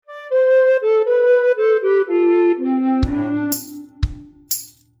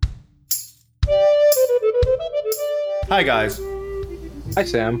Hi guys, Hi,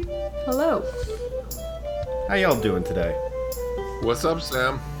 Sam. Hello. how y'all doing today? What's up,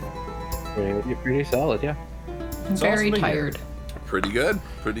 Sam? You're pretty solid, yeah. I'm very awesome to hear. tired. Pretty good.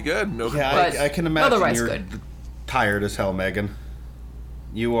 Pretty good. No Yeah, But I can imagine otherwise you're good. tired as hell, Megan.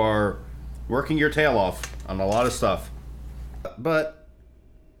 You are working your tail off on a lot of stuff. But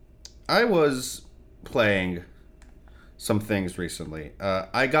I was playing some things recently.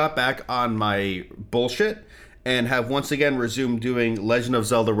 I got back on my bullshit and have once again resumed doing Legend of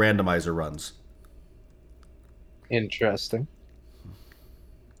Zelda randomizer runs. Interesting.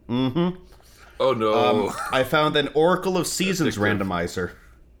 Mm-hmm. Oh no. I found an Oracle of Seasons randomizer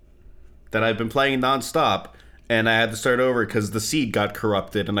that I've been playing nonstop, and I had to start over because the seed got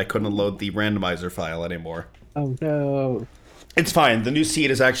corrupted and I couldn't load the randomizer file anymore. Oh no. It's fine. The new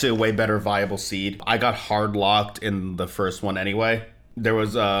seed is actually a way better viable seed. I got hard locked in the first one anyway. There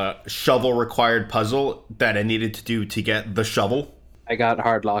was a shovel required puzzle that I needed to do to get the shovel. I got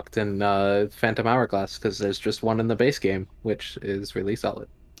hard locked in Phantom Hourglass because there's just one in the base game, which is really solid.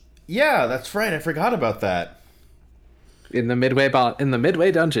 Yeah, that's right. I forgot about that. In the midway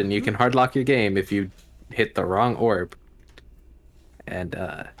dungeon, you can hard lock your game if you hit the wrong orb, and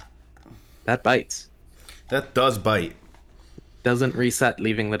that bites. That does bite. Doesn't reset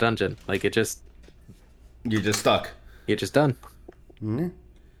leaving the dungeon. Like You're just stuck. you're just done.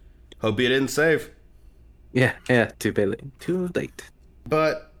 Hope you didn't save. Yeah, too late.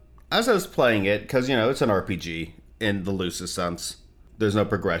 But as I was playing it, because, it's an RPG in the loosest sense. There's no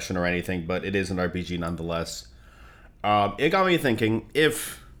progression or anything, but it is an RPG nonetheless. It got me thinking,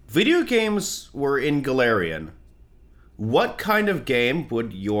 if video games were in Galarian, what kind of game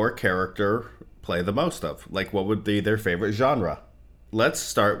would your character play the most of? Like, what would be their favorite genre? Let's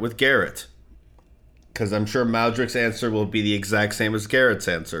start with Garrett. Because I'm sure Maldrick's answer will be the exact same as Garrett's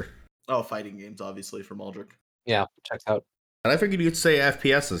answer. Oh, fighting games, obviously, from Aldrich. Yeah, checks out. And I figured you'd say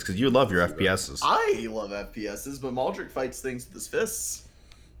FPSs, because you love your FPSs. I love FPSs, but Maldrick fights things with his fists.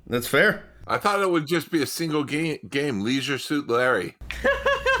 That's fair. I thought it would just be a single game, Leisure Suit Larry.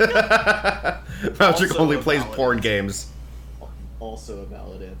 Maldrick Also only a plays valid porn answer. games. Also a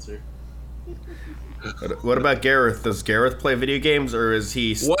valid answer. What about Gareth? Does Gareth play video games, or is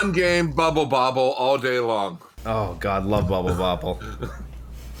he... One game, Bubble Bobble, all day long. Oh, God, love Bubble Bobble.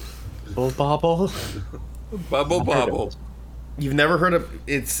 Bobble. Bubble Bobble. You've never heard of...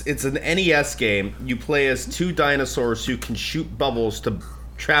 It's an NES game. You play as two dinosaurs who can shoot bubbles to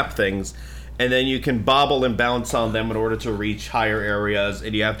trap things, and then you can bobble and bounce on them in order to reach higher areas,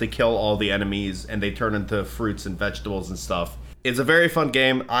 and you have to kill all the enemies, and they turn into fruits and vegetables and stuff. It's a very fun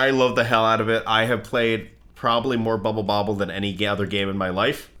game. I love the hell out of it. I have played probably more Bubble Bobble than any other game in my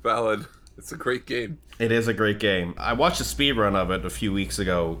life. Valid. It's a great game. It is a great game. I watched a speedrun of it a few weeks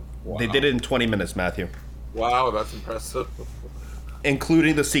ago. Wow. They did it in 20 minutes, Matthew. Wow, that's impressive.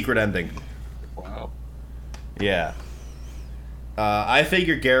 Including the secret ending. Wow. Yeah. I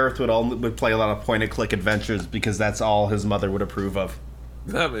figure Gareth would play a lot of point-and-click adventures because that's all his mother would approve of.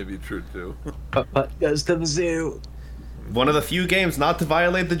 That may be true, too. But goes to the zoo. One of the few games not to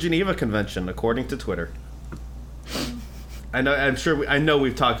violate the Geneva Convention, according to Twitter. I know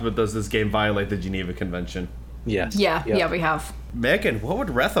we've talked about does this game violate the Geneva Convention. Yes. Yeah, Yep. yeah, we have. Megan, what would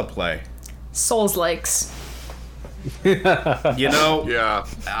Retha play? Souls likes. You know, Yeah.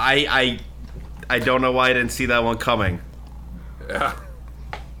 I don't know why I didn't see that one coming. Yeah.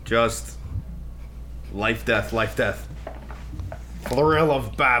 Just life, death. Thrill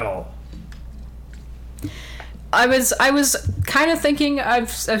of battle. I was kind of thinking of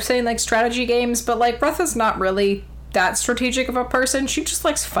saying like strategy games, but like Breatha's not really that strategic of a person. She just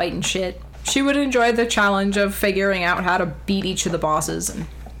likes fighting shit. She would enjoy the challenge of figuring out how to beat each of the bosses and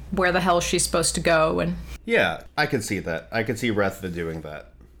where the hell she's supposed to go. And Yeah, I can see that. I can see Retha doing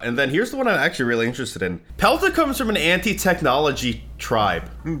that. And then here's the one I'm actually really interested in. Pelta comes from an anti-technology tribe.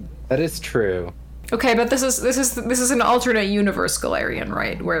 That is true. okay, but this is an alternate universe Galarian,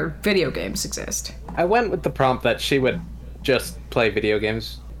 right, where video games exist. I went with the prompt that she would just play video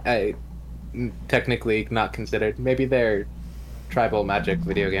games. Technically not considered. Maybe they're tribal magic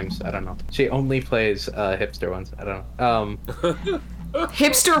video games. I don't know. She only plays hipster ones. I don't know.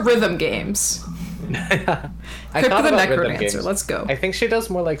 Hipster rhythm games. I Crypt thought of the about rhythm Necrodancer. games. Let's go. I think she does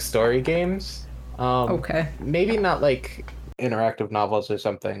more like story games. Okay. Maybe not like interactive novels or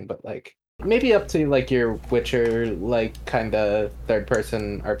something, but like maybe up to like your Witcher, like kind of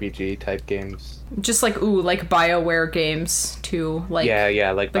third-person RPG type games. Just like like BioWare games too, like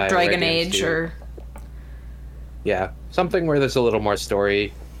Yeah, like BioWare Dragon games Age too. or Yeah, something where there's a little more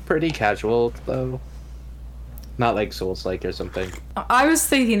story. Pretty casual though. Not like Souls-like or something. I was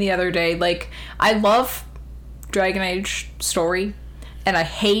thinking the other day, like I love Dragon Age story, and I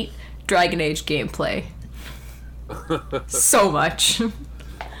hate Dragon Age gameplay so much.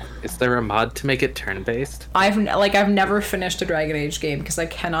 Is there a mod to make it turn-based? I've never finished a Dragon Age game because I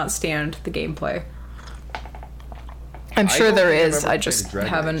cannot stand the gameplay. I'm sure don't there think I've is. ever I played just a Dragon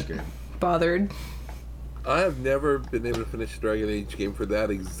Age haven't game. bothered. I have never been able to finish a Dragon Age game for that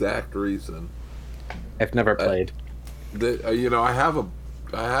exact reason. I've never played. I have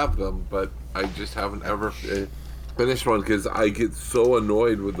them, but I just haven't ever finished one because I get so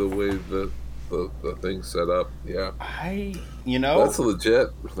annoyed with the way the thing's set up. Yeah, that's legit.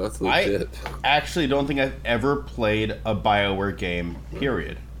 I actually don't think I've ever played a BioWare game,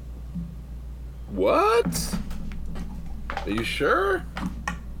 period. What? Are you sure?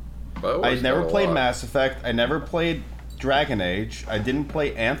 I never played Mass Effect. I never played Dragon Age. I didn't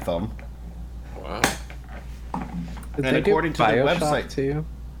play Anthem. Wow. Did And they do according to the BioShock website- too?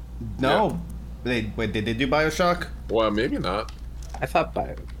 No. Did they do BioShock? Well, maybe not. I thought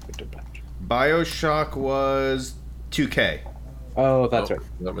Bio. BioShock was 2K. Oh, that's right.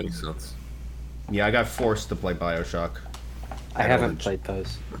 That makes sense. Yeah, I got forced to play BioShock. I haven't Orange. played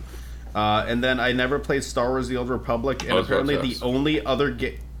those. And then I never played Star Wars: The Old Republic, and Oh, apparently yes. the only other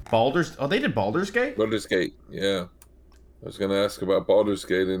Baldur's... Oh, they did Baldur's Gate? Baldur's Gate, yeah. I was going to ask about Baldur's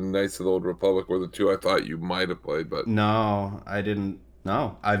Gate and Knights of the Old Republic were the two I thought you might have played, but... No, I didn't.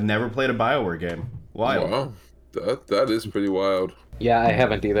 No, I've never played a BioWare game. Wild. Wow. That is pretty wild. Yeah, I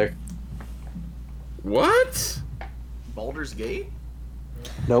haven't either. What? Baldur's Gate?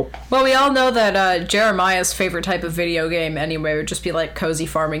 Nope. Well, we all know that Jeremiah's favorite type of video game anyway would just be like cozy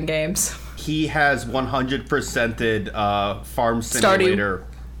farming games. He has 100%ed Farm Stardew. Simulator.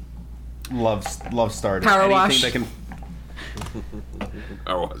 Loves Stardew. Power Anything Wash. that can...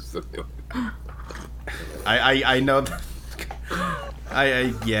 I was. I know that...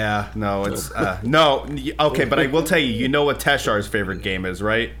 no, it's... no, okay, but I will tell you, you know what Teshar's favorite game is,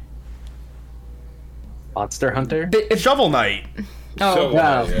 right? Monster Hunter? Shovel Knight. Oh,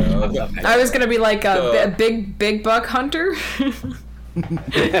 Yeah. I was gonna be like a big buck hunter.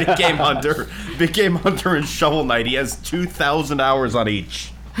 Big Game Hunter. Big Game Hunter and Shovel Knight. He has 2,000 hours on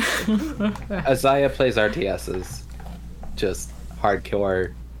each. Isaiah plays RTSs. Just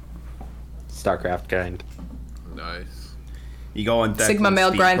hardcore StarCraft kind. Nice. You go on Declan's Sigma male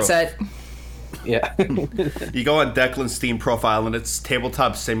Steam grind set. Yeah. You go on Declan's Steam profile and it's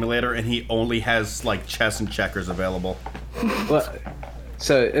Tabletop Simulator, and he only has like chess and checkers available. Well,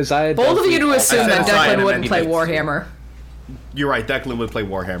 so Isaiah. Bold does of you to the- assume that Zion Declan and wouldn't play then- Warhammer. You're right. Declan would play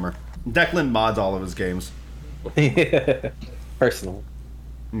Warhammer. Declan mods all of his games. Personal.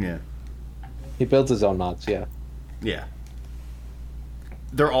 Yeah, He builds his own mods. Yeah. yeah.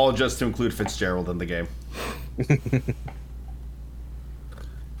 They're all just to include Fitzgerald in the game.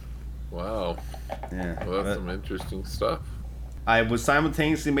 Wow. Yeah. Well, that's some interesting stuff. I was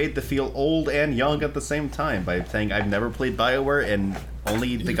simultaneously made to feel old and young at the same time by saying I've never played BioWare, and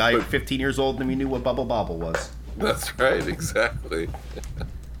only the guy 15 years old than me knew what Bubble Bobble was. That's right, exactly.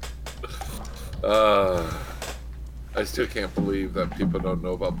 I still can't believe that people don't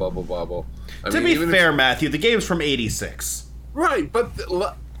know about Bubble Bobble. To be fair, Matthew, the game's from '86. Right, but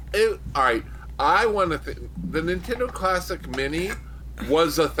all right. I want to. The Nintendo Classic Mini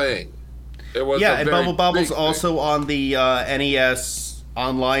was a thing. It was. Yeah, a and very Bubble Bobble's big also on the NES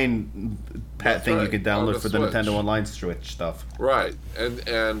online That's thing you right, can on download the for the Switch. Nintendo Online Switch stuff. thing. Right,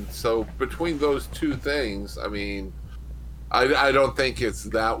 and so between those two things, I mean, I don't think it's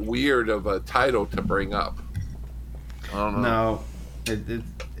that weird of a title to bring up. I don't know. No,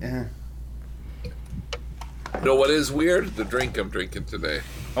 eh. You know what is weird? The drink I'm drinking today.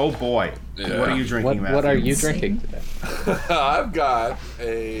 Oh boy, Yeah. what are you drinking, Matthew? What are you drinking today? I've got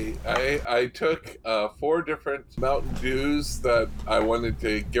I took 4 different Mountain Dews that I wanted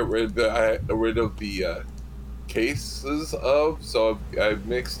to get rid of the cases of. So I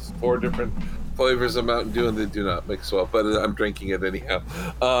mixed 4 different flavors of Mountain Dew, and they do not mix well. But I'm drinking it anyhow.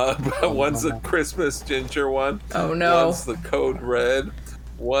 But one's the Christmas ginger one. Oh no. One's the Code Red.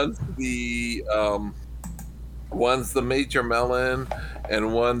 One's the Major Melon,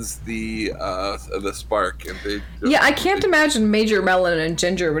 and one's the Spark. And they Yeah, I can't imagine Major Melon and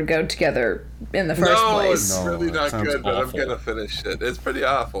Ginger would go together in the first no, place. it's No, really that not sounds good, but I'm awful. gonna finish it. It's pretty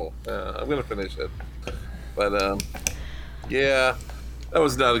awful. I'm gonna finish it. But yeah, that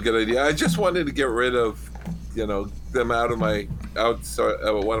was not a good idea. I just wanted to get rid of, them out of my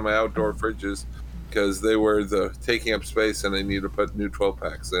one of my outdoor fridges, because they were taking up space, and I need to put new 12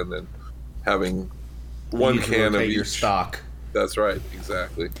 packs in, and having one You need to can of rotate each. your stock. That's right,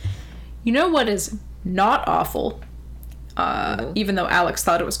 exactly. You know what is not awful? Even though Alex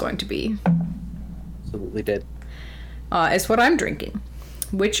thought it was going to be. Absolutely did. is what I'm drinking,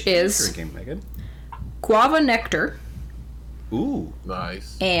 which is Drinking, Megan. guava nectar Ooh,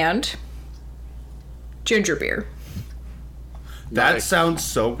 Nice. and ginger beer. that Nice. sounds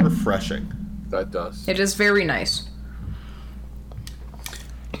so refreshing. That does. It is very nice.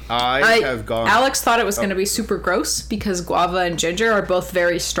 I have gone. Alex thought it was going to be super gross because guava and ginger are both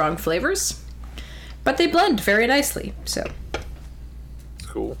very strong flavors, but they blend very nicely. So, It's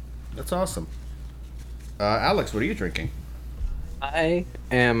cool. That's awesome. Alex, what are you drinking? I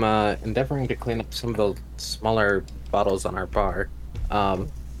am endeavoring to clean up some of the smaller bottles on our bar.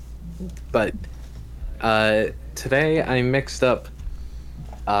 But today I mixed up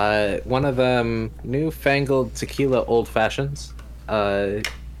one of them newfangled tequila old fashions.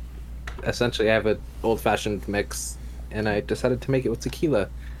 Essentially, I have an old fashioned mix, and I decided to make it with tequila.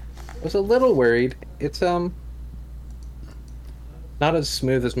 I was a little worried. It's not as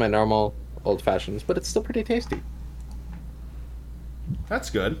smooth as my normal old fashions, but it's still pretty tasty. That's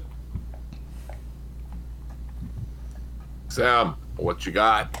good. Sam, what you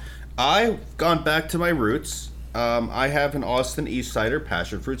got? I've gone back to my roots. I have an Austin East Cider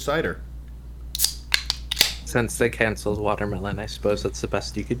passion fruit cider. Since they canceled watermelon, I suppose that's the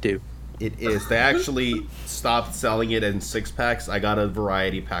best you could do. It is. They actually stopped selling it in 6-packs. I got a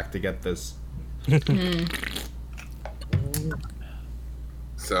variety pack to get this.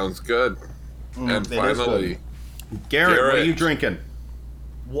 Sounds good. And it is finally, Garrett, what are Garrett. you drinking?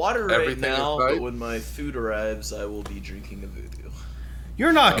 Water right Everything now, in sight? but when my food arrives, I will be drinking a voodoo.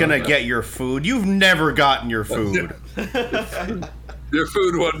 You're not gonna Okay. get your food. You've never gotten your food. your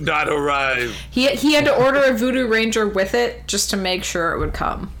food will not arrive. he had to order a Voodoo Ranger with it just to make sure it would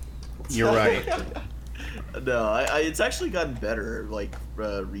come. You're right. No, I it's actually gotten better, like,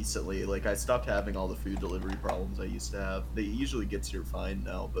 recently. Like, I stopped having all the food delivery problems I used to have. They usually gets here fine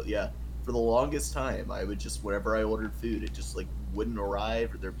now, but yeah, for the longest time, I would just, whenever I ordered food, it just, like, wouldn't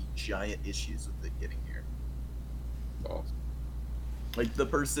arrive, or there'd be giant issues with it getting here. Awesome. Like, the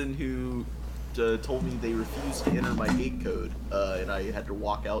person who told me they refused to enter my gate code, and I had to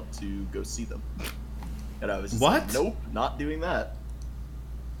walk out to go see them. And I was just What? like, nope, not doing that.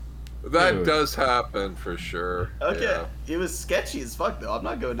 That Dude. does happen for sure. Okay, Yeah. it was sketchy as fuck, though. I'm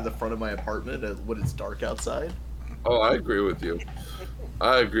not going to the front of my apartment when it's dark outside. Oh, I agree with you.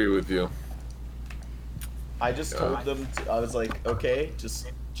 I agree with you. I just told them, I was like, okay, just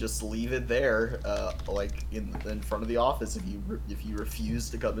leave it there, like in front of the office if you refuse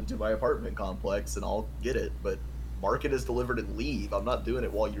to come into my apartment complex, and I'll get it. But mark it as delivered and leave. I'm not doing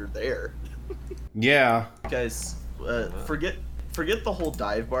it while you're there. Yeah. Guys, forget the whole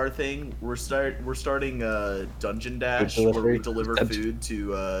dive bar thing. We're starting Dungeon Dash, Food where we delivery. deliver food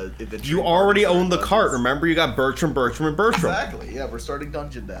to adventure. You already parties or own the cart. dungeons. Remember, you got Bertram, and Bertram. Exactly. Yeah, we're starting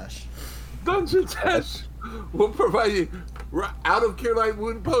Dungeon Dash. Dungeon Dash will provide you out of cure light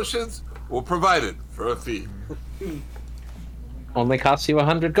wound potions. We'll provide it for a fee. Only costs you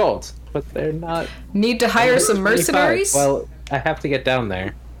 100 gold, but they're not. Need to hire some 25. mercenaries? Well, I have to get down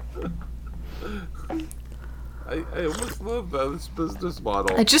there. I almost love this business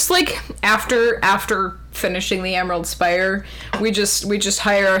model. I just like after finishing the Emerald Spire, we just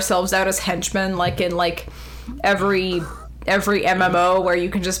hire ourselves out as henchmen, like in like every MMO where you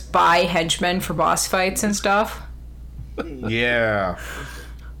can just buy henchmen for boss fights and stuff. Yeah.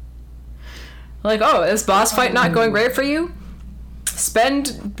 Like, oh, is boss fight not going great for you?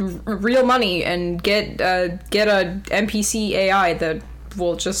 Spend real money and get a NPC AI that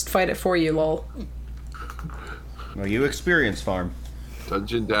will just fight it for you, lol. Well, you experience farm.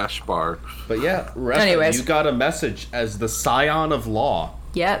 Dungeon Dash bar. But yeah, Retha, Anyways. you got a message as the scion of law.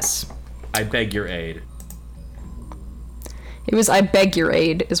 Yes. I beg your aid. It was I beg your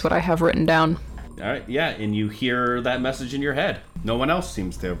aid is what I have written down. All right, yeah, and you hear that message in your head. No one else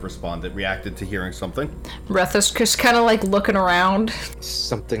seems to have reacted to hearing something. Retha's just kind of like looking around.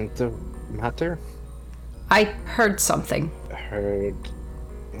 Something the matter? I heard something. Heard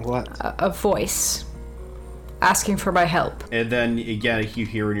what? A voice. Asking for my help. And then again, you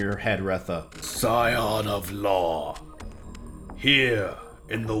hear in your head, Retha, scion of law, here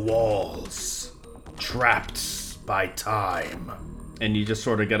in the walls, trapped by time. And you just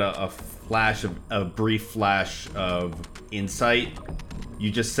sort of get a brief flash of insight. You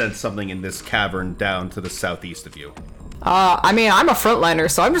just said something in this cavern down to the southeast of you. I mean, I'm a frontliner,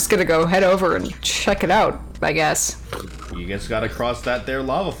 so I'm just gonna go head over and check it out, I guess. You just gotta cross that there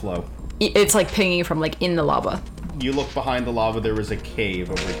lava flow. It's like pinging from like in the lava. You look behind the lava, there is a cave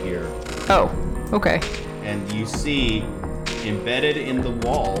over here. Oh, okay. And you see, embedded in the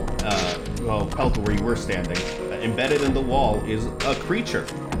wall, Pelta, where you were standing, embedded in the wall is a creature.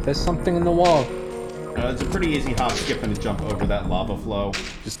 There's something in the wall. It's a pretty easy hop, skip, and jump over that lava flow.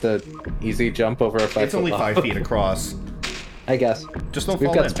 Just a easy jump over a 5 It's only 5 feet across. I guess. Just don't We've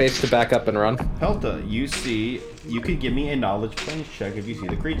fall got in. space to back up and run. Pelta, you could give me a knowledge planes check if you see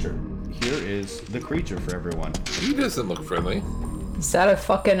the creature. Here is the creature for everyone. He doesn't look friendly. Is that a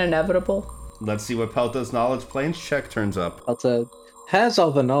fucking inevitable? Let's see what Pelta's knowledge planes check turns up. Alta has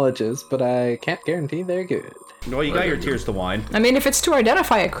all the knowledges, but I can't guarantee they're good. No, you got your tears to wine. I mean, if it's to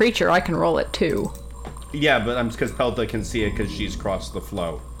identify a creature, I can roll it too. Yeah, but I'm because Pelta can see it because she's crossed the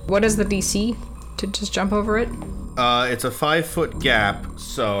flow. What is the DC to just jump over it? It's a 5-foot gap,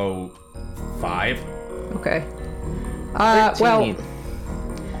 so 5. Okay. Well, 13.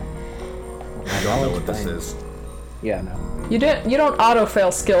 I don't know what this is. Yeah, no. you don't auto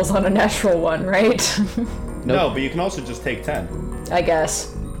fail skills on a natural one, right? No, but you can also just take 10. I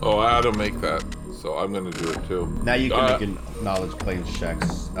guess. Oh, I don't make that, so I'm gonna do it too. Now you can make your knowledge planes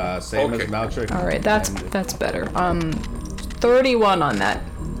checks. Same Okay. as Maltrick. All right, that's better. 31 on that.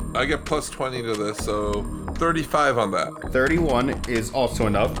 I get plus 20 to this, so 35 on that. 31 is also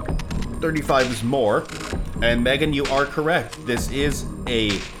enough. 35 is more. And Megan, you are correct. This is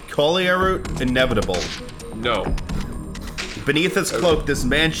a Collier inevitable. No. Beneath its cloak, this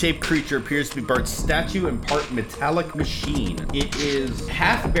man-shaped creature appears to be part statue and part metallic machine. It is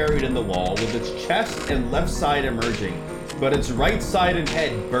half buried in the wall, with its chest and left side emerging, but its right side and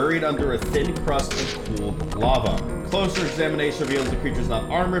head buried under a thin crust of cooled lava. Closer examination reveals the creature is not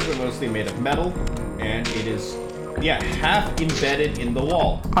armored, but mostly made of metal, and it is, half embedded in the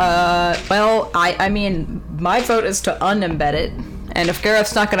wall. Well, I mean, my vote is to unembed it, and if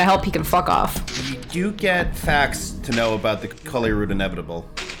Gareth's not gonna help, he can fuck off. You do get facts to know about the Collier inevitable.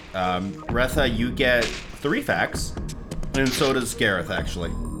 Retha, you get 3 facts, and so does Gareth, actually.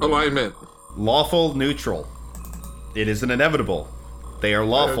 Alignment. Lawful, neutral. It is an inevitable. They are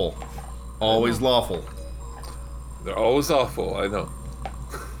lawful. Always lawful. They're always awful, I know.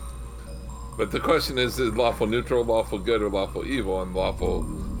 But the question is lawful neutral, lawful good, or lawful evil? And lawful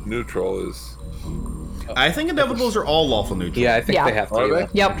neutral is... I think inevitables are all lawful neutral. Yeah, I think Yeah. they have to Are be they?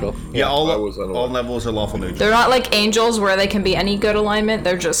 left Yep. neutral. Yeah, I was unaware. all levels are lawful neutral. They're not like angels where they can be any good alignment.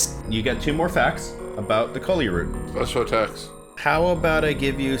 They're just You get 2 more facts about the Collier root. Special attacks. How about I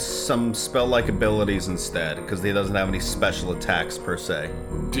give you some spell-like abilities instead, because he doesn't have any special attacks per se.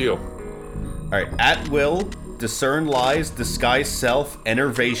 Deal. Alright, at will, discern lies, disguise self,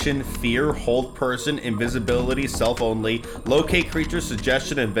 enervation, fear, hold person, invisibility, self only, locate creature,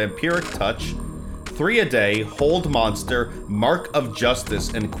 suggestion, and vampiric touch. 3 a day, hold monster, mark of justice,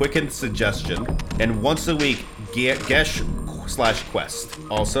 and quickened suggestion. And once a week, Gesh/quest.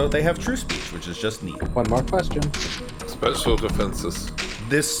 Also, they have true speech, which is just neat. One more question. Special defenses.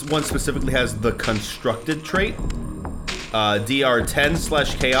 This one specifically has the constructed trait. DR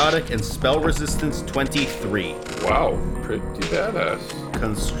 10/chaotic and spell resistance 23. Wow, pretty badass.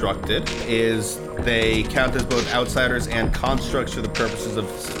 Constructed is they count as both outsiders and constructs for the purposes of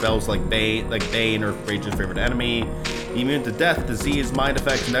spells like Bane or Rage's favorite enemy. Immune to death, disease, mind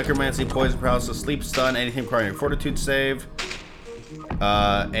effects, necromancy, poison, paralysis, sleep, stun, anything requiring a fortitude save,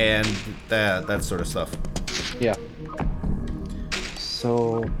 and that sort of stuff. Yeah.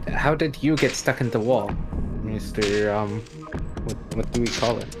 So, how did you get stuck in the wall, Mr. What do we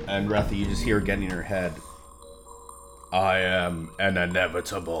call it? And Retha, you just hear again in your head, I am an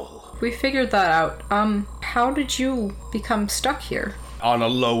inevitable. we figured that out. How did you become stuck here? On a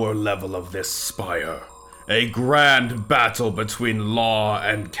lower level of this spire, a grand battle between law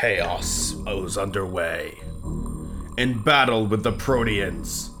and chaos was underway. In battle with the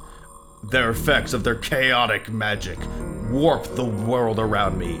Proteans, their effects of their chaotic magic warped the world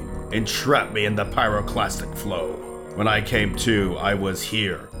around me and trapped me in the pyroclastic flow. When I came to, I was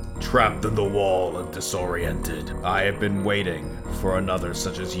here, trapped in the wall and disoriented. I have been waiting for another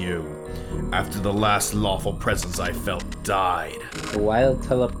such as you, after the last lawful presence I felt died. The wild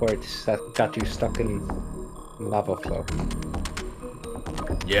teleport that got you stuck in lava flow.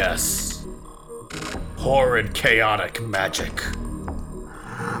 Yes. Horrid chaotic magic.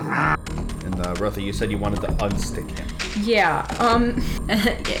 And Retha, you said you wanted to unstick him. Yeah,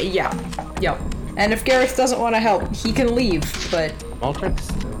 yep. And if Gareth doesn't want to help, he can leave, but Maltrix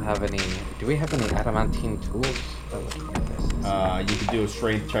still have any... Do we have any adamantine tools? You could do a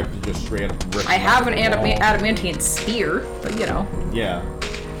strength check to just straight up rip I him have off an the wall. adamantine spear, but you know. Yeah.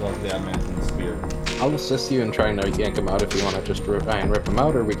 So the adamantine spear. I'll assist you in trying to yank him out if you want to just try and rip him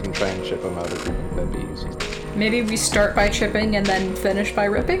out, or we can try and ship him out if you think that'd be easy. Maybe we start by chipping and then finish by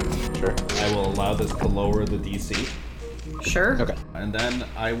ripping? Sure. I will allow this to lower the DC. Sure. Okay. And then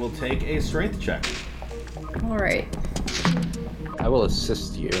I will take a strength check. Alright. I will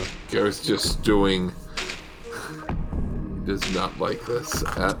assist you. Gareth's just doing is not like this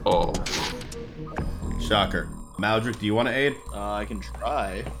at all. Shocker. Maldrick, do you want to aid? I can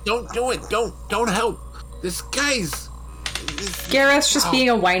try. Don't do it. Don't help. This guy's... Gareth's just being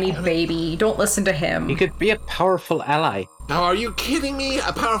a whiny baby. Don't listen to him. He could be a powerful ally. Now, are you kidding me?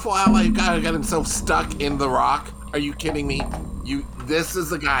 A powerful ally guy got himself stuck in the rock? Are you kidding me? This is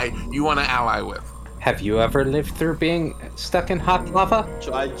the guy you want to ally with. Have you ever lived through being stuck in hot lava?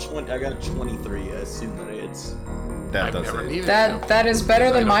 So I got a 23. I assume that aids. That I've does never it. needed That is better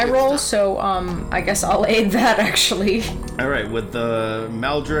I than don't my get roll, stuck. so I guess I'll aid that actually. All right, with the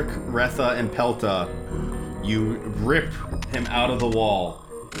Maldrick, Retha, and Pelta, you rip him out of the wall,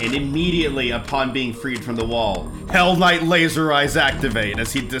 and immediately upon being freed from the wall, Hell Knight laser eyes activate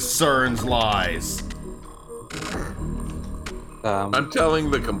as he discerns lies. I'm telling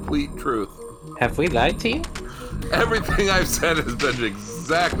the complete truth. Have we lied to you? Everything I've said has been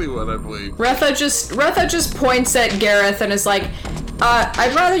exactly what I believe. Retha just points at Gareth and is like,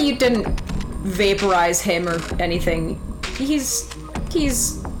 I'd rather you didn't vaporize him or anything. He's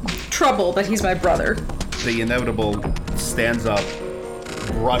trouble, but he's my brother. The inevitable stands up,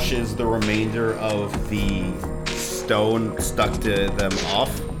 brushes the remainder of the stone stuck to them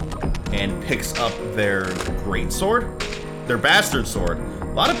off, and picks up their greatsword, their bastard sword.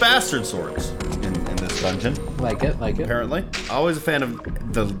 A lot of bastard swords in this dungeon, Like it. apparently. Always a fan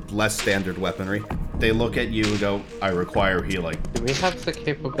of the less standard weaponry. They look at you and go, I require healing. Do we have the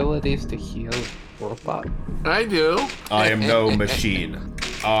capabilities to heal robot? I do. I am no machine.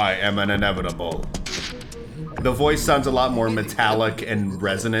 I am an inevitable. The voice sounds a lot more metallic and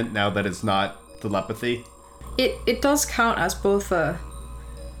resonant now that it's not telepathy. It does count as both a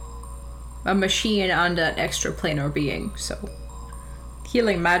machine and an extraplanar being, so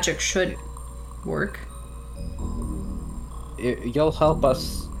healing magic should work. You'll help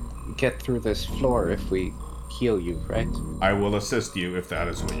us get through this floor if we heal you, right? I will assist you if that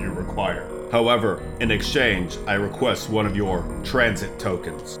is what you require. However, in exchange, I request one of your transit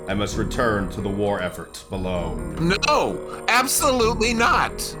tokens. I must return to the war effort below. No, absolutely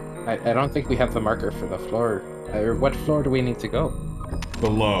not. I don't think we have the marker for the floor. What floor do we need to go?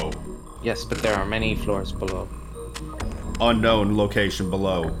 Below. Yes, but there are many floors below. Unknown location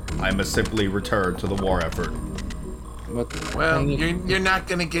below. I must simply return to the war effort. But Well, you're not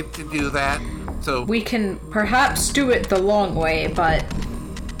gonna get to do that. So We can perhaps do it the long way, but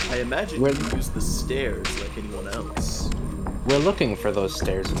I imagine Where- you use the stairs like anyone else. we're looking for those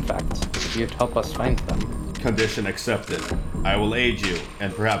stairs, in fact. If you'd help us find them. Condition accepted. I will aid you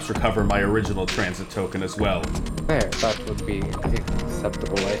and perhaps recover my original transit token as well. There, that would be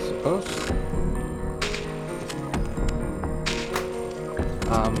acceptable, I suppose.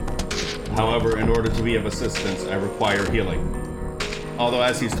 However, in order to be of assistance, I require healing. Although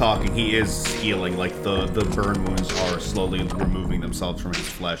as he's talking, he is healing, like the burn wounds are slowly removing themselves from his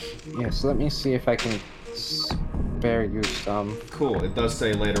flesh. Yes, let me see if I can spare you some. Cool. It does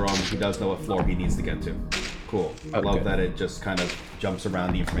say later on that he does know what floor he needs to get to. Cool. I Okay. love that it just kind of jumps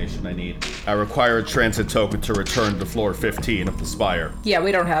around the information I need. I require a transit token to return to floor 15 of the spire. yeah,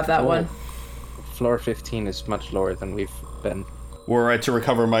 we don't have that one. Floor 15 is much lower than we've been. Were I to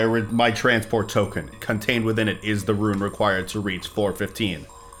recover my transport token, contained within it is the rune required to reach floor 15,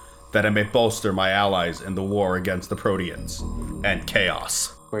 that I may bolster my allies in the war against the Proteans and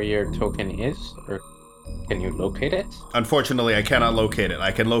chaos. Where your token is, or can you locate it? Unfortunately, I cannot locate it.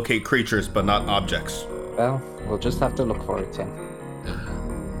 I can locate creatures, but not objects. Well, we'll just have to look for it then.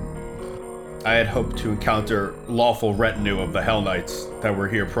 I had hoped to encounter lawful retinue of the Hell Knights that were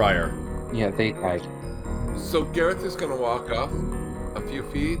here prior. Yeah, they died. So Gareth is gonna walk off a few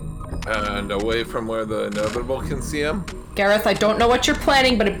feet and away from where the inevitable can see him. Gareth, I don't know what you're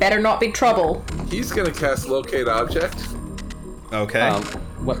planning, but it better not be trouble. He's gonna cast Locate Object. Okay.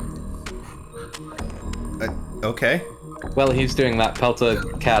 What? Okay. Well, he's doing that.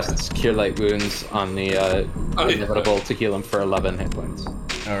 Pelta casts Cure Light Wounds on the yeah. inevitable to heal him for 11 hit points.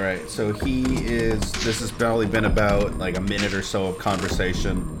 All right. So this has probably been about like a minute or so of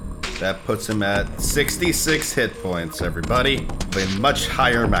conversation. That puts him at 66 hit points, everybody. A much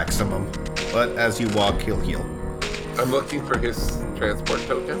higher maximum. But as you walk, he'll heal. I'm looking for his transport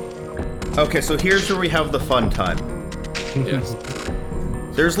token. Okay, so here's where we have the fun time. Yes,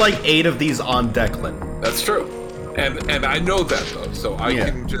 There's like 8 of these on Declan. that's true. And I know that though, so I Yeah.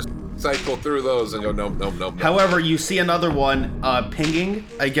 can just cycle through those and go no. However, you see another one pinging,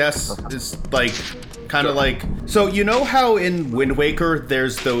 I guess, is like kind of like... So you know how in Wind Waker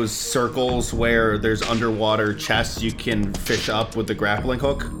there's those circles where there's underwater chests you can fish up with the grappling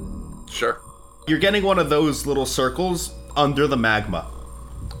hook? Sure. You're getting one of those little circles under the magma.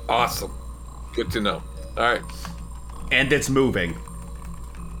 Awesome. Good to know. All right. And it's moving.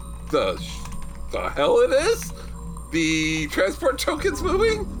 The hell it is? The transport token's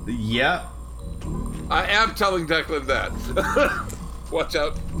moving? Yeah. I am telling Declan that. Watch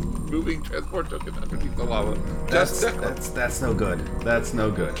out. Moving transport token underneath the lava. That's no good. That's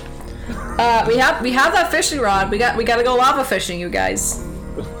no good. We have that fishing rod. We gotta go lava fishing, you guys.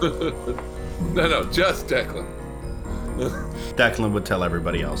 No, just Declan. Declan would tell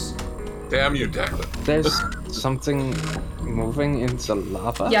everybody else. Damn you, Declan. There's something moving into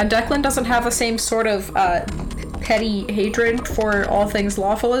lava. Yeah, Declan doesn't have the same sort of petty hatred for all things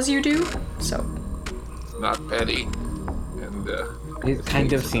lawful as you do. So Not petty. And It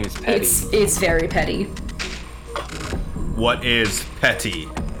kind of seems petty. it's very petty. What is petty?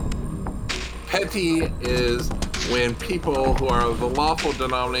 petty is when people who are of the lawful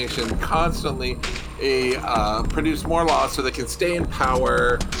denomination constantly produce more laws so they can stay in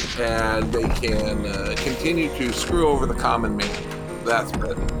power and they can continue to screw over the common man. That's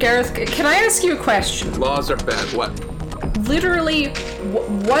petty. Gareth, can I ask you a question? Laws are bad. What? Literally,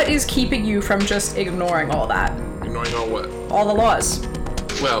 what is keeping you from just ignoring all that? Ignoring all what? All the laws.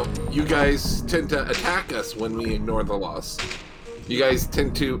 Well, you guys tend to attack us when we ignore the laws. You guys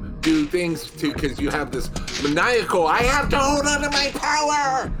tend to do things because you have this maniacal, I have to hold on to my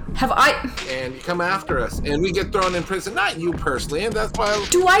power! Have I... And you come after us, and we get thrown in prison. Not you personally, and that's why...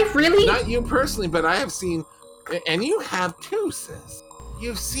 Do I really? Not you personally, but I have seen... And you have too, sis.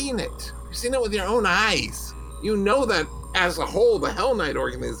 You've seen it. You've seen it with your own eyes. You know that, as a whole, the Hell Knight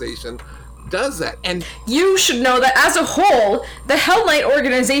organization does that. And You should know that as a whole, the Hell Knight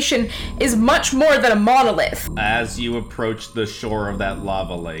organization is much more than a monolith. As you approach the shore of that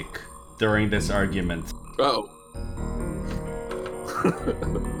lava lake during this argument, oh,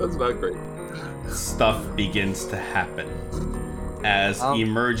 that's not great. stuff begins to happen. As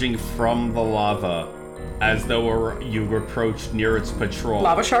emerging from the lava, as though you approach near its patrol.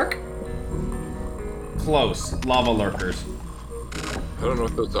 Lava shark? Close. Lava lurkers. I don't know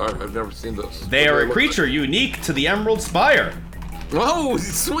what those are. I've never seen those. They What are do a look creature unique to the Emerald Spire. like? Oh,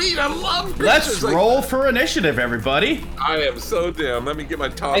 sweet! I love creatures. Let's like- roll for initiative, everybody. I am so damn. Let me get my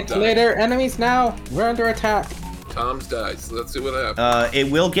top It's die. later, enemies now. We're under attack. Tom's dice. Let's see what happens.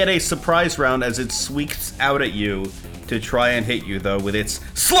 It will get a surprise round as it sweeps out at you to try and hit you, though, with its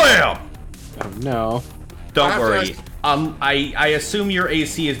slam. Oh no. I Don't have to worry. ask- I assume your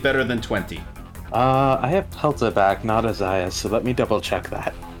AC is better than 20. I have Pelta back, not Isaiah, so let me double check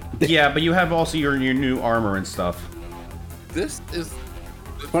that. Yeah, but you have also your new armor and stuff. This is.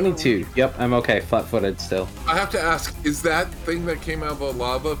 22. Yep, I'm okay. Flat-footed still. I have to ask: is that thing that came out of the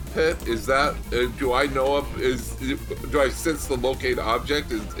lava pit? Is that? Do I know of? Do I sense the locate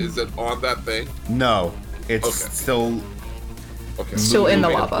object? Is it on that thing? No, it's Okay. still Okay. Still in the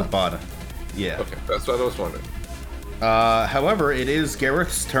moving at lava. the bottom. Yeah. Okay, that's what I was wondering. However, it is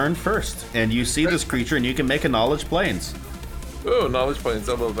Gareth's turn first, and you see this creature, and you can make a knowledge planes. Oh, knowledge points.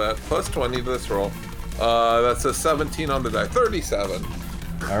 I love that. Plus 20 to this roll. That's a 17 on the die. 37.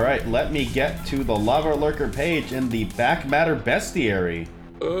 All right, let me get to the lava lurker page in the back matter bestiary.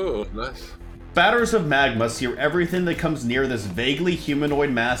 Oh, nice. Batters of magma sear everything that comes near this vaguely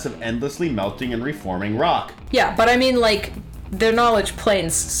humanoid mass of endlessly melting and reforming rock. Yeah, but I mean, like, they're knowledge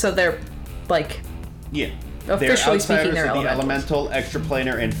planes, so they're, like, Yeah. Officially they're speaking, outsiders they're of the elementals. elemental,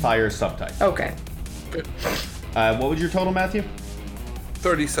 extraplanar, and fire subtype. okay. Good. What was your total, Matthew?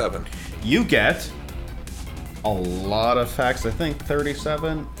 37. You get a lot of facts, I think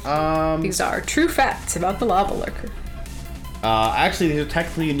 37. These are true facts about the lava lurker. Actually, these are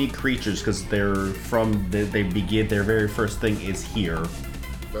technically unique creatures because they're from, they begin, their very first thing is here.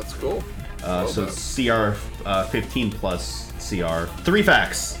 That's cool. So it's CR 15 plus CR. 3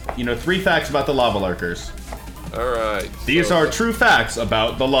 facts. You know, 3 facts about the lava lurkers. All right. These so are true facts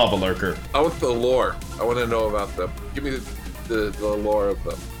about the lava lurker. I want the lore. I want to know about them. Give me the lore of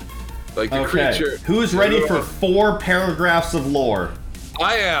them. Like the creature. Who's ready for 4 paragraphs of lore?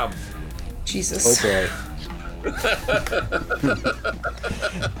 I am. Jesus. boy.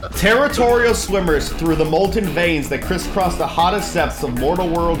 Territorial swimmers through the molten veins that crisscross the hottest depths of mortal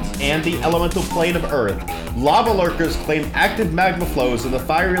worlds and the elemental plane of Earth, lava lurkers claim active magma flows in the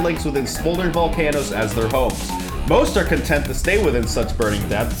fiery lakes within smoldering volcanoes as their homes. Most are content to stay within such burning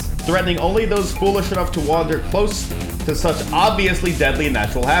depths, threatening only those foolish enough to wander close to such obviously deadly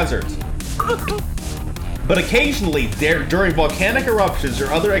natural hazards. But occasionally, during volcanic eruptions or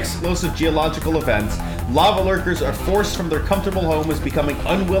other explosive geological events, lava lurkers are forced from their comfortable homes, becoming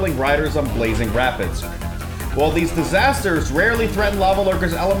unwilling riders on blazing rapids. While these disasters rarely threaten lava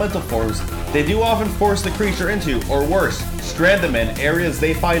lurkers' elemental forms, they do often force the creature into, or worse, strand them in areas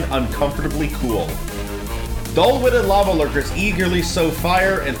they find uncomfortably cool. Dull-witted lava lurkers eagerly sow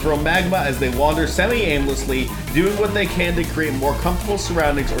fire and throw magma as they wander semi-aimlessly, doing what they can to create more comfortable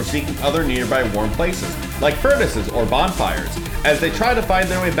surroundings or seeking other nearby warm places, like furnaces or bonfires, as they try to find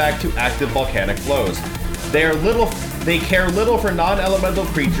their way back to active volcanic flows. They care little for non-elemental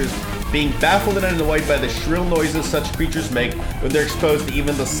creatures, being baffled and annoyed by the shrill noises such creatures make when they're exposed to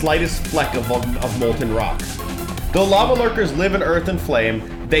even the slightest fleck of molten rock. Though lava lurkers live in earth and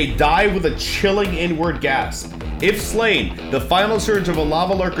flame, they die with a chilling inward gasp. If slain, the final surge of a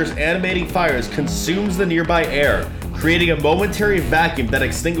lava lurker's animating fires consumes the nearby air, creating a momentary vacuum that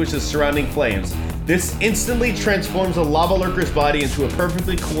extinguishes surrounding flames. This instantly transforms a lava lurker's body into a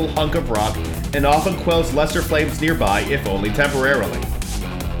perfectly cool hunk of rock and often quells lesser flames nearby, if only temporarily.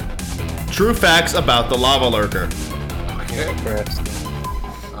 True facts about the lava lurker. Okay.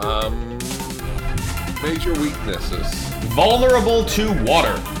 Major weaknesses. Vulnerable to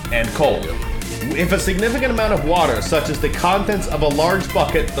water and cold. If a significant amount of water, such as the contents of a large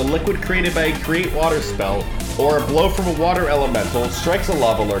bucket, the liquid created by a create water spell, or a blow from a water elemental, strikes a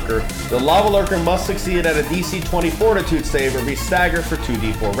lava lurker, the lava lurker must succeed at a DC 20 fortitude save or be staggered for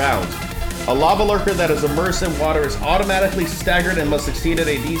 2d4 rounds. A lava lurker that is immersed in water is automatically staggered and must succeed at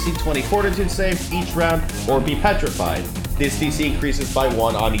a DC 20 fortitude save each round or be petrified. This DC increases by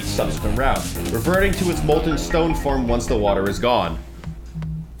 1 on each subsequent round, reverting to its molten stone form once the water is gone.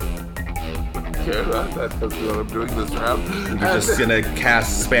 Okay, that's what I'm doing this round. You're just gonna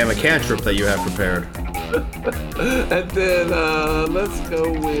cast spam a cantrip that you have prepared. And then let's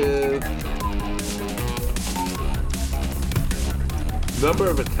go with number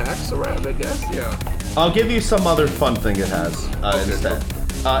of attacks around, I guess. Yeah. I'll give you some other fun thing it has instead.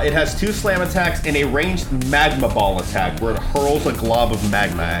 It has 2 slam attacks and a ranged magma ball attack where it hurls a glob of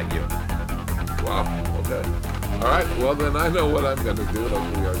magma at you. Wow. Okay. All right. Well, then I know what I'm gonna do,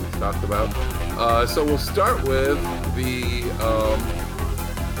 like we already talked about. So we'll start with the.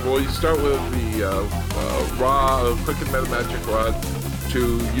 You start with the raw quicken meta magic rod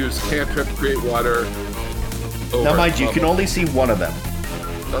to use cantrip, create water. Now, mind you, you can only see one of them.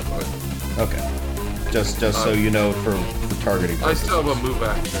 That's fine. Okay. Just so you know for targeting I purposes. still have a move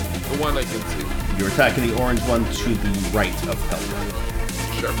action. The one I can see. You're attacking the orange one to the right of Pelta.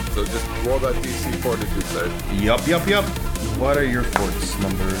 Sure. So just roll that DC fortitude save. Yup. What are your forts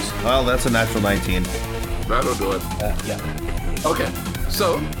numbers? Well, that's a natural 19. That'll do it. Yeah. Okay.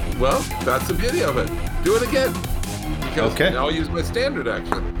 So, well, that's the beauty of it. Do it again. Because Okay. now I'll use my standard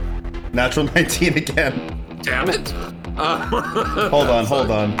action. Natural 19 again. Damn it.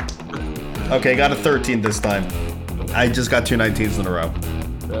 Hold on. Okay, got a 13 this time. I just got 2 19s in a row.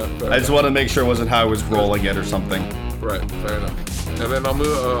 Yeah, fair I just want to make sure it wasn't how I was rolling it or something. Right, fair enough. And then I'll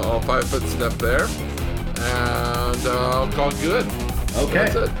move, I'll 5-foot step there. And I'll call it good. Okay.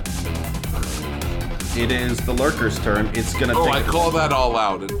 That's it. It is the lurker's turn. It's gonna Oh, take. I call that all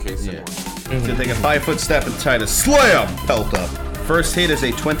out in case Yeah. anyone. It's gonna take a 5-foot step and try to slam Pelta. First hit is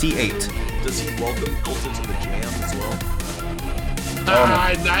a 28. Does he welcome Bolt into the jam as well?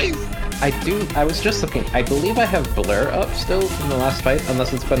 Nice. I was just looking. I believe I have Blur up still from the last fight,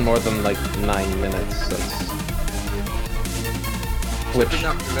 unless it's been more than like 9 minutes since. Which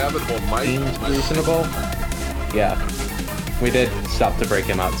Inevitable might. seems reasonable. Yeah. We did stop to break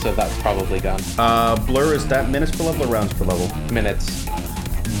him out, so that's probably gone. Blur, is that minutes per level or rounds per level? Minutes.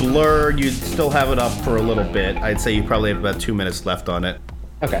 Blur, you still have it up for a little bit. I'd say you probably have about 2 minutes left on it.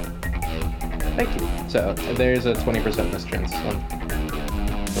 Okay. Thank you. So there's a 20% mischance on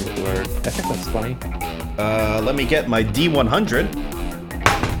Blur. I think that's 20. Let me get my D100.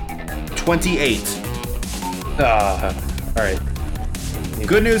 28. Alright.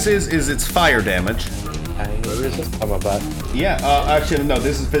 Good news is it's fire damage. I resist some of that. Yeah, actually, no,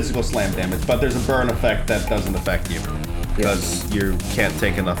 this is physical slam damage, but there's a burn effect that doesn't affect you because you can't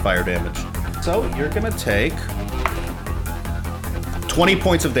take enough fire damage. So you're gonna take 20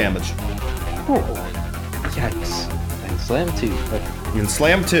 points of damage. Oh. Yikes. And slam 2. Okay. And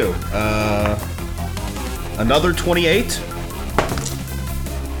slam 2. Another 28,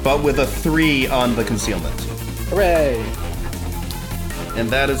 but with a 3 on the concealment. Hooray! And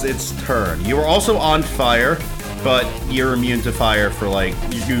that is its turn. You are also on fire, but you're immune to fire for like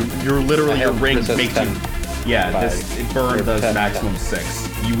you're literally your ring resist makes 10. you. Yeah, By- it burn or does 10, maximum 6.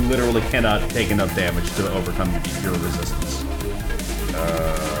 You literally cannot take enough damage to overcome your resistance.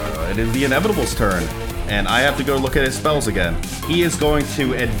 It is the Inevitable's turn, and I have to go look at his spells again. He is going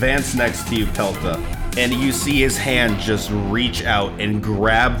to advance next to you, Pelta, and you see his hand just reach out and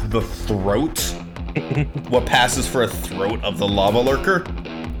grab the throat, what passes for a throat of the lava lurker,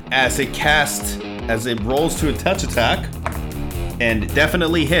 as it rolls to a touch attack, and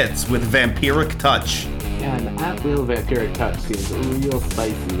definitely hits with Vampiric Touch. Yeah, an at-will vampiric touch seems real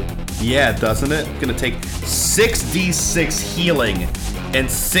spicy. Yeah, doesn't it? Gonna take 6d6 healing and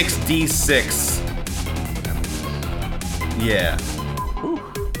 6d6. Yeah.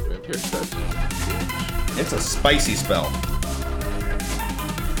 Vampire touch. It's a spicy spell.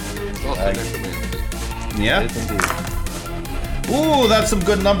 It's also necromancy. Yeah? It is indeed. Ooh, that's some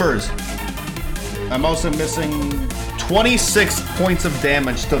good numbers. I'm also missing 26 points of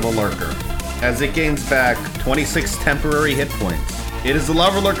damage to the lurker, as it gains back 26 temporary hit points. It is the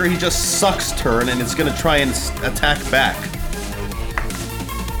lava lurker, he just sucks turn, and it's gonna try and attack back.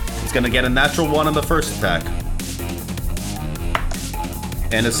 It's gonna get a natural 1 on the first attack.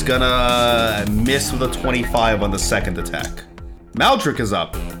 And it's gonna miss with a 25 on the second attack. Maldrick is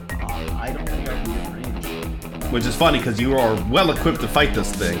up, I don't think I can get range. which is funny because you are well equipped to fight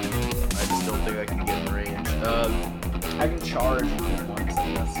this thing. I just don't think I can get in range. I can charge once,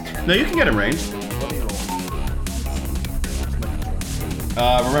 I guess. No, you can get in range. Let me roll.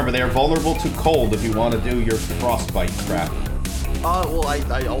 Remember, they are vulnerable to cold if you want to do your frostbite crap. Well,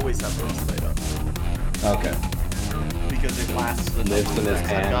 I always have frostbite up. Okay. Because it lasts the Lives in his I've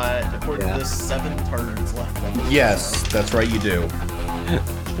hand. got, according Yeah. to this, 7 turns left. Yes, that's right, you do.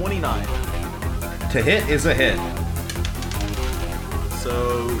 29. To hit is a hit.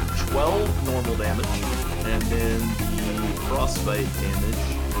 So 12 normal damage, and then the frostbite damage,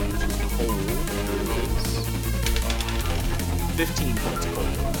 which is cold, is 15 points cold.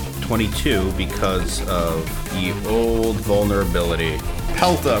 22 because of the old vulnerability.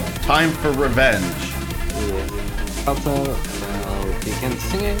 Pelta, time for revenge. Also, will begin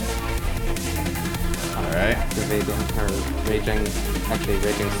singing, Alright. raging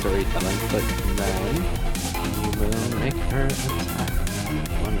storytelling, but then you will make her attack.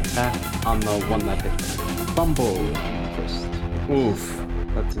 One attack on the one that hit her. Fumble first. Oof.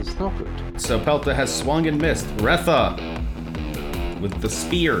 That is no good. So Pelta has swung and missed. Retha with the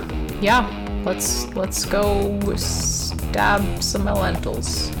spear. Yeah, let's go stab some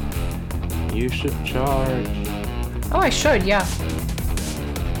elementals. You should charge. Oh, I should, yeah.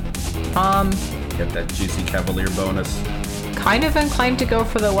 Get that juicy cavalier bonus. Kind of inclined to go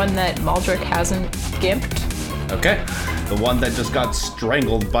for the one that Maldrick hasn't gimped. Okay. The one that just got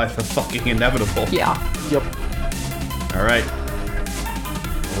strangled by the fucking inevitable. Yeah. Yep. Alright.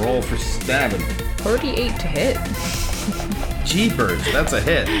 Roll for stabbing. 38 to hit. Jeepers, that's a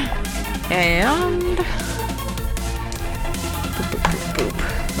hit. And boop, boop, boop, boop.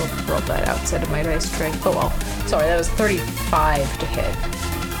 Oh, rolled that outside of my dice tray. Oh well. Sorry, that was 35 to hit.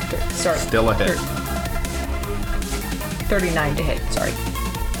 Sorry. Still a hit. 39 to hit, sorry.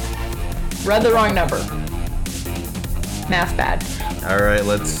 Read the wrong number. Math bad. Alright,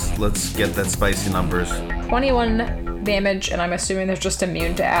 let's get that spicy numbers. 21 damage, and I'm assuming they're just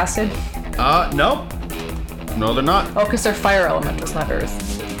immune to acid. Nope. No, they're not. Oh, because they're fire elementals, not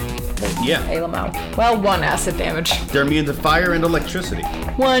earth. Yeah. Alamau. Well, 1 acid damage. They're immune to fire and electricity.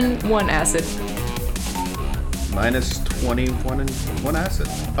 One acid. Minus 21 and 1 acid.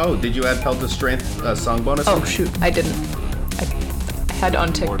 Oh, did you add Pelta's strength song bonus? Oh shoot, I didn't. I had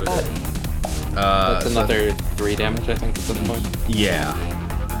unticked that. That's another 3 damage, I think, at this point. Yeah.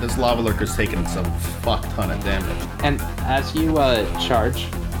 This lava lurker's taking some fuck ton of damage. And as you charge,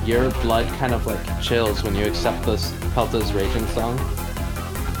 your blood kind of like chills when you accept this Pelta's Raging Song.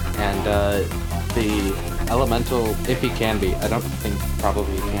 And the elemental, if he can be, I don't think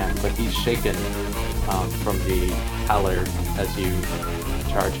probably he can, but he's shaken from the howler as you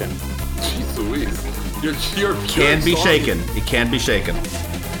charge him. Jeez Louise. You're Can be song. shaken. It can be shaken.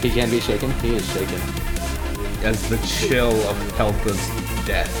 He can be shaken, he is shaken. As the chill of Pelta's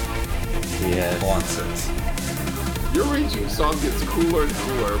death Yes. haunts it. Your raging song gets cooler and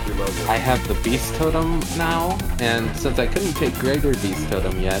cooler every level. I have the Beast Totem now, and since I couldn't take Greater Beast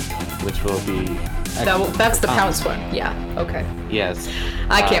Totem yet, which will be... That's the pounce one. Yeah, okay. Yes.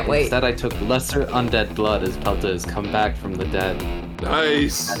 I can't wait. Instead, I took Lesser Undead Blood as Pelta has come back from the dead,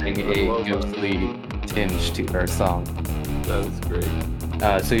 Nice. adding I a love that. ghostly tinge to her song. That is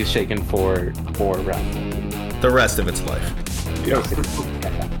great. So he's shaken for 4 rounds. The rest of its life. Yeah.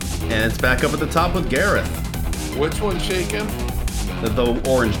 And it's back up at the top with Gareth. Which one's shaking? The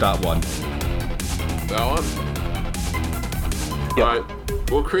orange dot one. That one? Yep.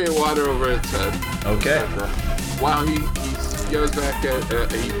 Alright. We'll create water over its head. Okay. Wow, he yells back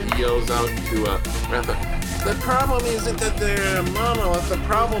at, he yells out to Ratha. The problem isn't that they're monolith. The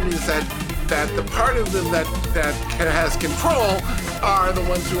problem is that the part of them that has control are the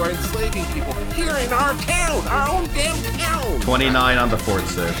ones who are enslaving people here in our town, our own damn town. 29 on the fort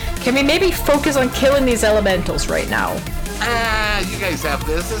save. Can we maybe focus on killing these elementals right now? You guys have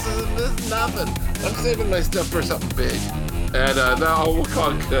this. This is nothing. I'm saving my stuff for something big. And now we'll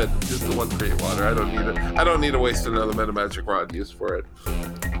call it good. Just the one create water. I don't need it. I don't need to waste another meta magic rod used for it.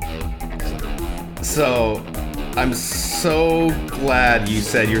 So, I'm so glad you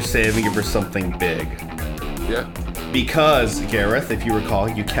said you're saving it for something big. Yeah. Because, Gareth, if you recall,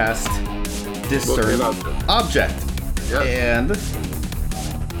 you cast Discern Locate Object. Yeah. And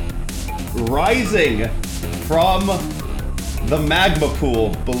rising from the magma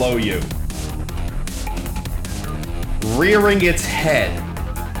pool below you, rearing its head,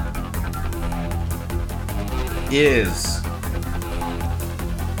 is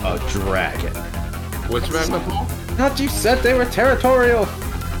a dragon. Which magma pool? Thought you said they were territorial.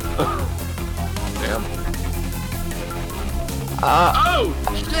 Damn. Oh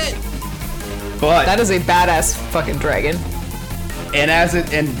shit! But That is a badass fucking dragon. and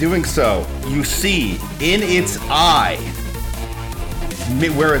in doing so, you see in its eye,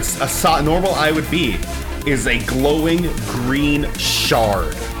 where it's a normal eye would be, is a glowing green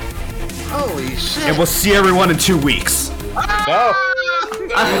shard. Holy shit! And we'll see everyone in 2 weeks. Oh,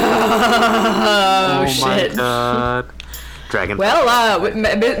 shit. My god. Dragon. Well,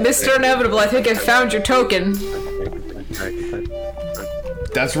 Mr. Inevitable, I think I found your token.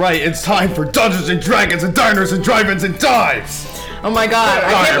 That's right, it's time for Dungeons and Dragons and Diners and Drive-Ins and Dives! Oh my god,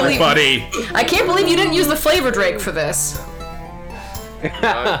 Hi, everybody! I can't believe you didn't use the flavor drake for this.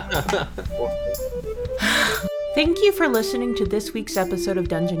 Thank you for listening to this week's episode of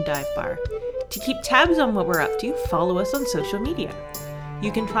Dungeon Dive Bar. To keep tabs on what we're up to, follow us on social media.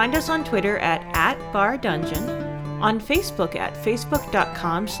 You can find us on Twitter at @BarDungeon, on Facebook at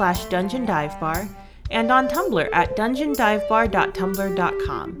facebook.com/DungeonDiveBar, and on Tumblr at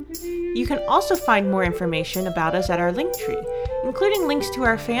dungeondivebar.tumblr.com. You can also find more information about us at our Linktree, including links to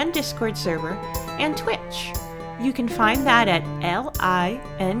our fan Discord server and Twitch. You can find that at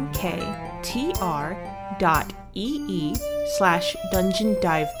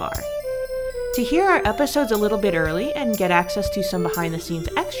linktr.ee/dungeondivebar. To hear our episodes a little bit early and get access to some behind-the-scenes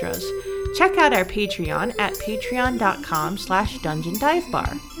extras, check out our Patreon at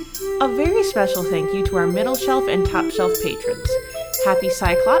patreon.com/dungeondivebar. A very special thank you to our middle shelf and top shelf patrons, Happy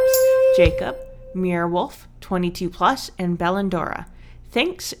Cyclops, Jacob, Mirrorwolf, 22+, and Bellandora.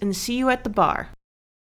 Thanks, and see you at the bar.